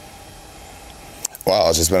far? Wow,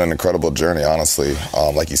 it's just been an incredible journey, honestly.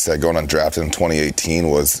 Like you said, going undrafted in 2018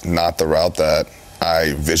 was not the route that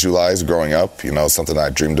I visualized growing up, something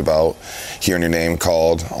I dreamed about, hearing your name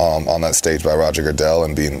called on that stage by Roger Goodell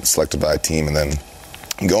and being selected by a team and then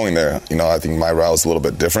going there. I think my route was a little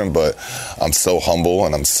bit different, but I'm so humble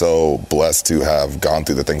and I'm so blessed to have gone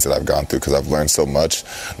through the things that I've gone through because I've learned so much,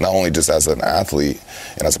 not only just as an athlete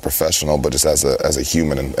and as a professional, but just as a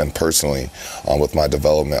human and personally with my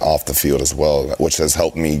development off the field as well, which has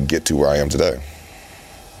helped me get to where I am today.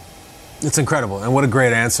 It's incredible, and what a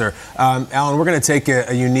great answer. Alan, we're going to take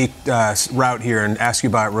a unique route here and ask you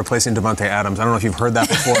about replacing Davante Adams. I don't know if you've heard that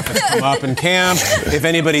before, if it's come up in camp, if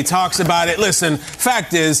anybody talks about it. Listen,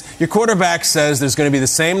 fact is, your quarterback says there's going to be the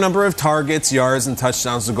same number of targets, yards, and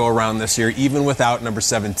touchdowns to go around this year, even without number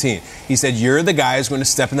 17. He said you're the guy who's going to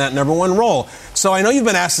step in that number 1 role. So I know you've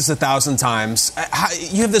been asked this 1,000 times.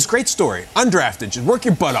 You have this great story, undrafted, just work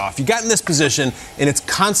your butt off. You got in this position, and it's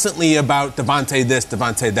constantly about Davante this,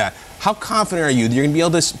 Davante that. How confident are you that you're going to be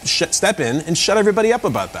able to step in and shut everybody up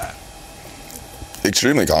about that?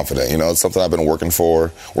 Extremely confident. It's something I've been working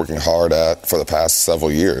hard at for the past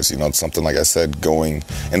several years. It's something, like I said, going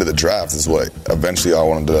into the draft is what eventually I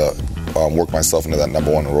wanted to work myself into that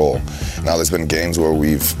number 1 role. Now, there's been games where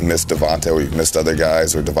we've missed Davante, or we've missed other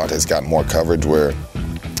guys, or Davante's gotten more coverage where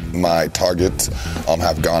my targets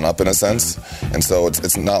have gone up in a sense, and so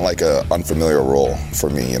it's not like an unfamiliar role for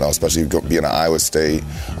me, especially being at Iowa State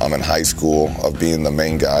in high school, of being the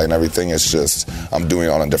main guy and everything. It's just I'm doing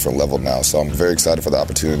it on a different level now, so I'm very excited for the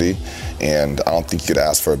opportunity, and I don't think you could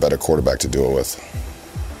ask for a better quarterback to do it with.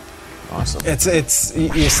 Awesome. It's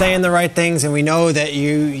you're saying the right things, and we know that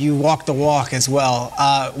you walk the walk as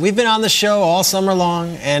well. We've been on the show all summer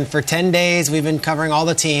long, and for 10 days we've been covering all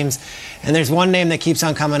the teams, and there's one name that keeps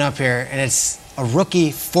on coming up here, and it's a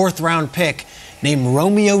rookie 4th-round pick named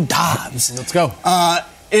Romeo Doubs. Let's go.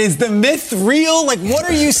 Is the myth real? What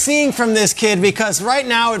are you seeing from this kid? Because right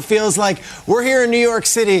now it feels like we're here in New York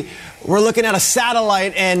City. We're looking at a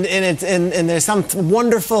satellite, and there's some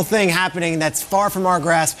wonderful thing happening that's far from our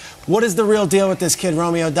grasp. What is the real deal with this kid,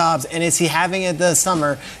 Romeo Doubs? And is he having it the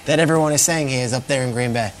summer that everyone is saying he is up there in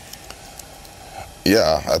Green Bay?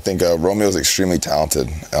 Yeah, I think Romeo's extremely talented.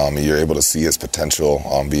 You're able to see his potential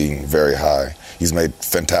being very high. He's made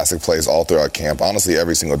fantastic plays all throughout camp. Honestly,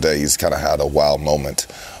 every single day he's kind of had a wild moment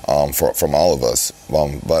from all of us.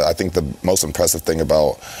 But I think the most impressive thing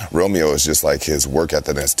about Romeo is just like his work ethic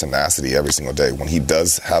and his tenacity every single day. When he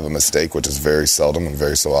does have a mistake, which is very seldom and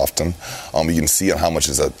very so often, you can see how much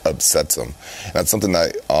it upsets him. And that's something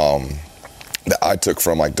that that I took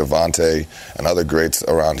from like Devontae and other greats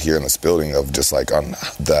around here in this building of just like on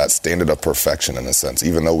that standard of perfection in a sense.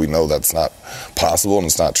 Even though we know that's not possible and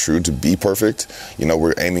it's not true to be perfect, you know,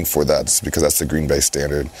 we're aiming for that just because that's the Green Bay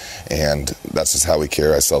standard, and that's just how we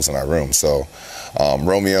carry ourselves in our room. So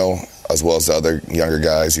Romeo, as well as the other younger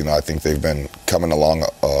guys, you know, I think they've been coming along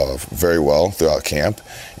very well throughout camp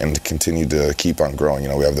and continue to keep on growing. You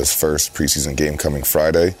know, we have this first preseason game coming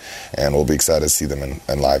Friday, and we'll be excited to see them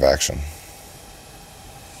in live action.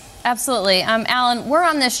 Absolutely. Alan, we're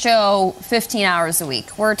on this show 15 hours a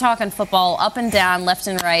week. We're talking football up and down, left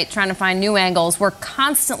and right, trying to find new angles. We're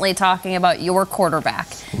constantly talking about your quarterback.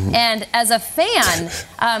 Mm-hmm. And as a fan,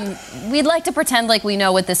 we'd like to pretend like we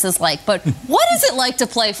know what this is like. But what is it like to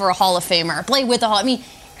play for a Hall of Famer? Play with a Hall? I mean,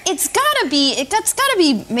 that's got to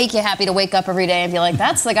be make you happy to wake up every day and be like,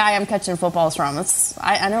 that's the guy I'm catching footballs from.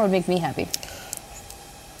 I know it would make me happy.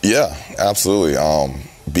 Yeah, absolutely.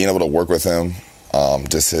 Being able to work with him,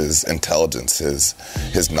 just his intelligence,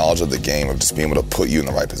 his knowledge of the game, of just being able to put you in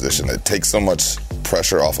the right position. It takes so much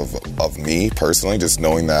pressure off of me personally, just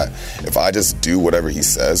knowing that if I just do whatever he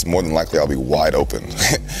says, more than likely I'll be wide open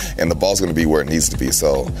and the ball's going to be where it needs to be.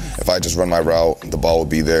 So if I just run my route, the ball will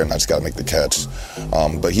be there and I just got to make the catch.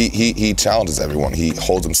 But he challenges everyone. He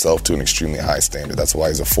holds himself to an extremely high standard. That's why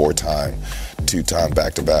he's a 4-time, 2-time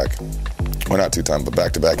back-to-back. Well, not 2-time, but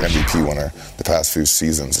back-to-back MVP winner the past few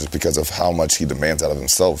seasons, is because of how much he demands out of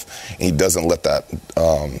himself. And he doesn't let that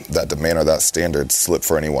demand or that standard slip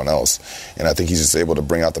for anyone else. And I think he's just able to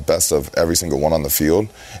bring out the best of every single one on the field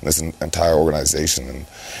and this entire organization. And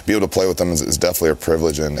be able to play with them is definitely a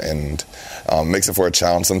privilege and makes it for a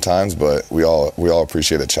challenge sometimes, but we all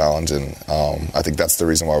appreciate a challenge. And I think that's the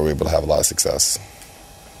reason why we're able to have a lot of success.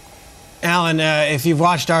 Alan, if you've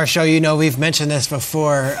watched our show, you know we've mentioned this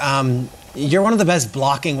before. You're one of the best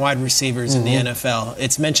blocking wide receivers in the NFL.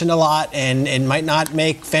 It's mentioned a lot, and it might not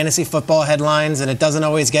make fantasy football headlines, and it doesn't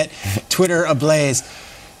always get Twitter ablaze.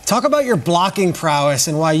 Talk about your blocking prowess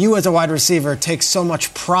and why you as a wide receiver take so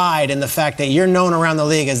much pride in the fact that you're known around the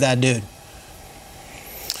league as that dude.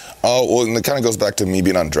 Oh, well, and it kind of goes back to me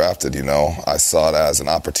being undrafted, you know. I saw it as an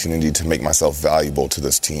opportunity to make myself valuable to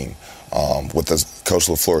this team. With Coach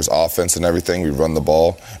LaFleur's offense and everything, we run the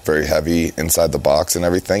ball very heavy inside the box and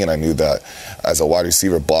everything, and I knew that as a wide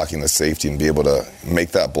receiver, blocking the safety and be able to make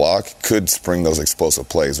that block could spring those explosive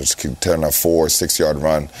plays, which could turn a 4- or 6-yard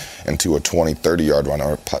run into a 20-, 30-yard run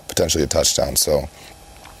or potentially a touchdown. So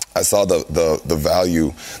I saw the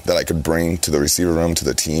value that I could bring to the receiver room, to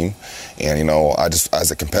the team, and, you know,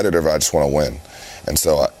 as a competitor, I just want to win. And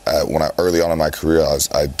so early on in my career,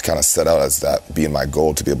 I kind of set out as that being my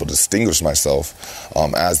goal, to be able to distinguish myself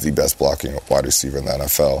as the best blocking wide receiver in the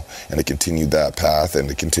NFL, and to continue that path and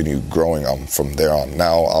to continue growing from there on.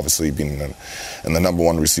 Now, obviously, being in the number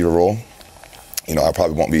one receiver role, you know, I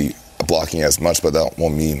probably won't be blocking as much, but that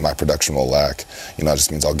won't mean my production will lack. You know, it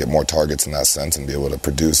just means I'll get more targets in that sense and be able to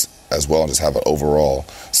produce as well and just have an overall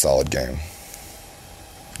solid game.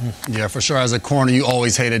 Yeah, for sure. As a corner, you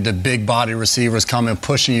always hated the big body receivers coming,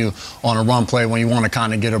 pushing you on a run play when you want to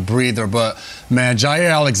kind of get a breather. But, man,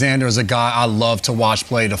 Jaire Alexander is a guy I love to watch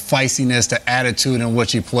play. The feistiness, the attitude in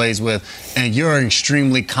which he plays with. And you're an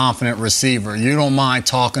extremely confident receiver. You don't mind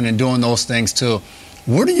talking and doing those things, too.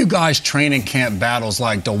 What are you guys' training camp battles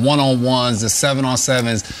like? The one-on-ones, the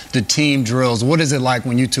 7-on-7s, the team drills. What is it like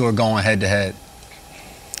when you two are going head-to-head?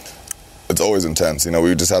 It's always intense. You know,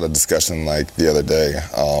 we just had a discussion like the other day.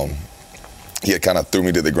 He had kind of threw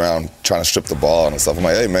me to the ground trying to strip the ball and stuff. I'm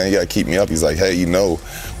like, hey, man, you got to keep me up. He's like, hey, you know,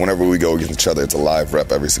 whenever we go against each other, it's a live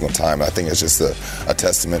rep every single time. And I think it's just a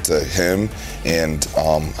testament to him and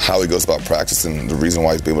how he goes about practice and the reason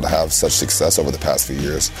why he's been able to have such success over the past few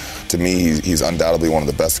years. To me, he's undoubtedly one of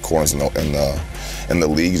the best corners in the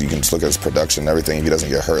league. You can just look at his production and everything. If he doesn't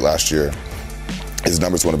get hurt last year, his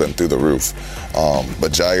numbers would have been through the roof.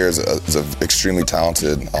 But Jaire is an extremely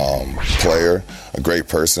talented player, a great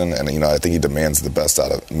person, and, you know, I think he demands the best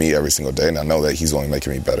out of me every single day, and I know that he's only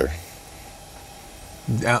making me better.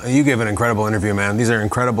 You gave an incredible interview, man. These are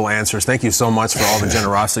incredible answers. Thank you so much for all the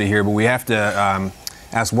generosity here, but we have to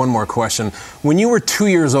ask one more question. When you were 2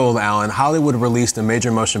 years old, Alan, Hollywood released a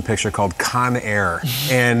major motion picture called Con Air.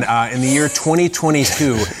 And in the year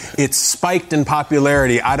 2022, it spiked in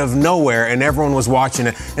popularity out of nowhere, and everyone was watching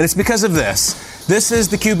it. And it's because of this. This is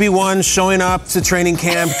the QB1 showing up to training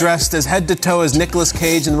camp dressed as head to toe as Nicolas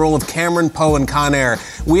Cage in the role of Cameron Poe in Con Air.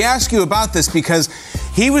 We ask you about this because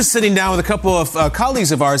he was sitting down with a couple of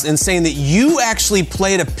colleagues of ours and saying that you actually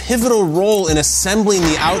played a pivotal role in assembling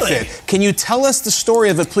the outfit. Can you tell us the story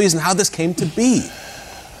of it, please, and how this came to be?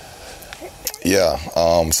 Yeah.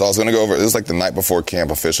 So I was going to go over, it was like the night before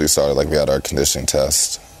camp officially started, like we had our conditioning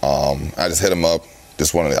test. I just hit him up.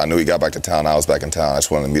 I knew he got back to town. I was back in town. I just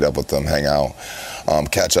wanted to meet up with him, hang out,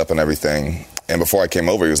 catch up and everything. And before I came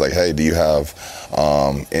over, he was like, hey, do you have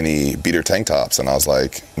any beater tank tops? And I was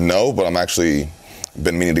like, no, but I'm actually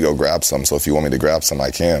been meaning to go grab some. So if you want me to grab some, I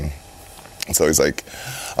can. And so he's like,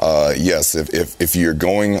 yes, if you're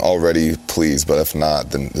going already, please. But if not,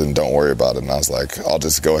 then don't worry about it. And I was like, I'll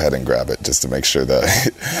just go ahead and grab it just to make sure that,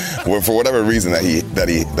 for whatever reason, that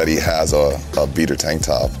he has a beater tank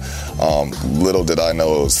top. Little did I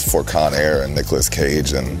know it was for Con Air and Nicolas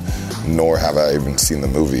Cage, and nor have I even seen the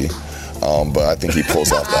movie. But I think he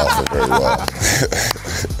pulls off the outfit very well.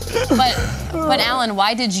 But Alan,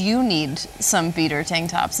 why did you need some beater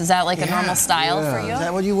tank tops? Is that like a normal style for you? Is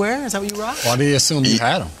that what you wear? Is that what you rock? Why did he assume you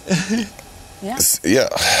had them? Yeah,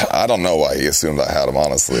 I don't know why he assumed I had them,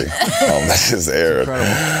 honestly. That's just aired.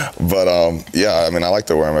 But, yeah, I mean, I like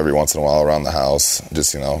to wear them every once in a while around the house,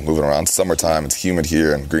 just, moving around. Summertime, it's humid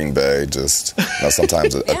here in Green Bay. Just,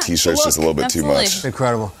 sometimes a T-shirt's just a little bit too much.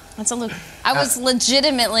 Incredible. That's a look. I was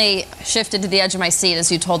legitimately shifted to the edge of my seat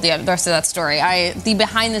as you told the rest of that story. The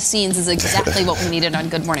behind the scenes is exactly what we needed on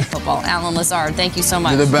Good Morning Football. Alan Lazard, thank you so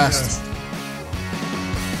much. You're the best.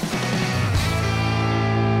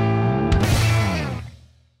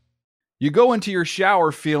 You go into your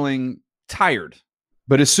shower feeling tired,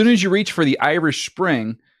 but as soon as you reach for the Irish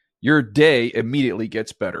Spring, your day immediately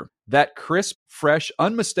gets better. That crisp, fresh,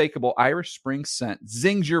 unmistakable Irish Spring scent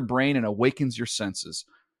zings your brain and awakens your senses.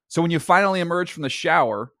 So when you finally emerge from the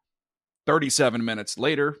shower, 37 minutes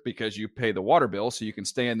later, because you pay the water bill so you can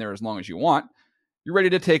stay in there as long as you want, you're ready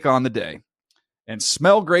to take on the day. And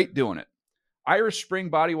smell great doing it. Irish Spring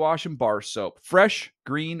Body Wash and Bar Soap. Fresh,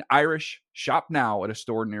 green, Irish. Shop now at a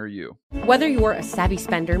store near you. Whether you're a savvy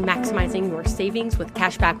spender maximizing your savings with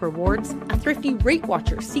cashback rewards, a thrifty rate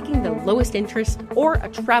watcher seeking the lowest interest, or a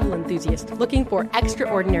travel enthusiast looking for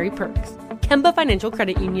extraordinary perks, Kemba Financial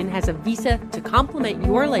Credit Union has a visa to complement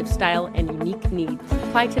your lifestyle and unique needs.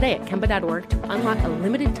 Apply today at Kemba.org to unlock a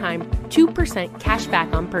limited time 2% cash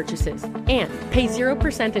back on purchases and pay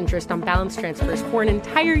 0% interest on balance transfers for an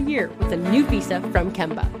entire year with a new visa from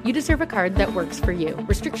Kemba. You deserve a card that works for you.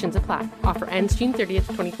 Restrictions apply. Offer ends June 30th,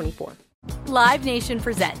 2024. Live Nation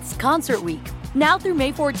presents Concert Week. Now through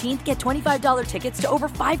May 14th, get $25 tickets to over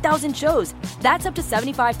 5,000 shows. That's up to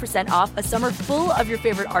 75% off a summer full of your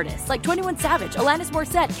favorite artists like 21 Savage, Alanis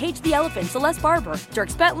Morissette, Cage the Elephant, Celeste Barber,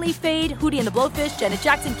 Dierks Bentley, Fade, Hootie and the Blowfish, Janet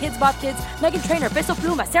Jackson, Kids Bop Kids, Meghan Trainor, Peso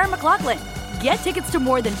Pluma, Sarah McLachlan. Get tickets to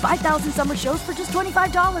more than 5,000 summer shows for just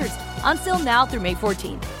 $25. Until now through May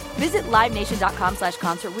 14th. Visit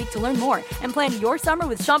LiveNation.com/Concert Week to learn more and plan your summer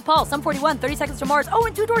with Sean Paul, Sum 41, 30 Seconds to Mars,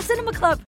 and Two Door Cinema Club.